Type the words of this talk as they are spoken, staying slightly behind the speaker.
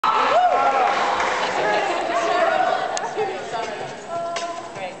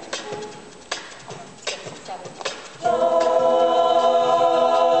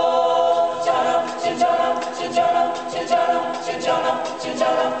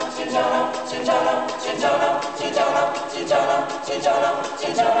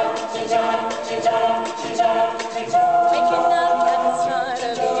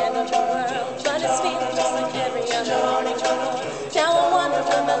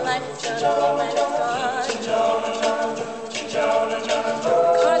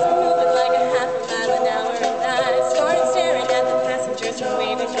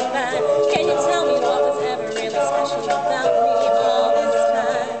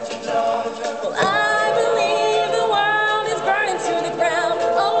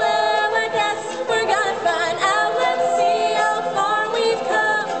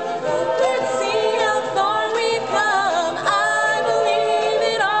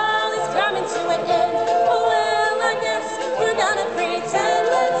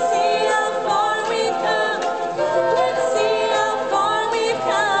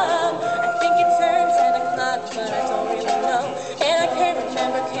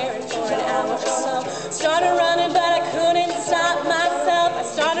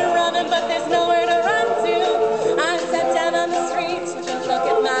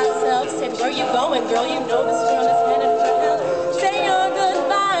Girl, you know this world is headed for hell. Say your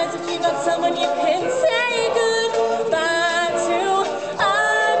goodbyes if you got someone you can say goodbye to.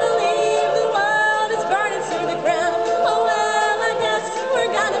 I believe the world is burning to the ground. Oh well, I guess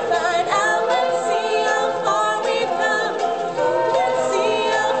we're gonna find out. Let's see how far we've come. Let's see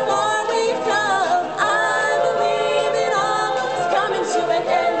how far we've come. I believe it all is coming to an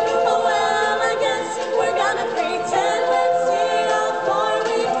end. Oh well, I guess we're gonna pretend. Let's see how far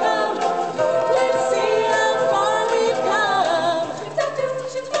we've come. Let's see how far we've come.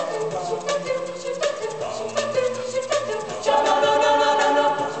 No, no, no, no, no,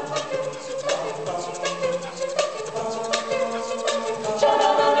 no.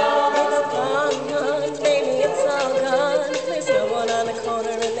 It's gone, baby, it's all gone. There's no one on the corner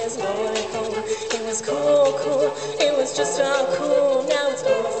and there's no one at home. It was cool, it was just all cool. Now it's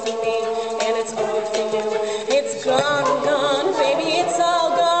over for me and it's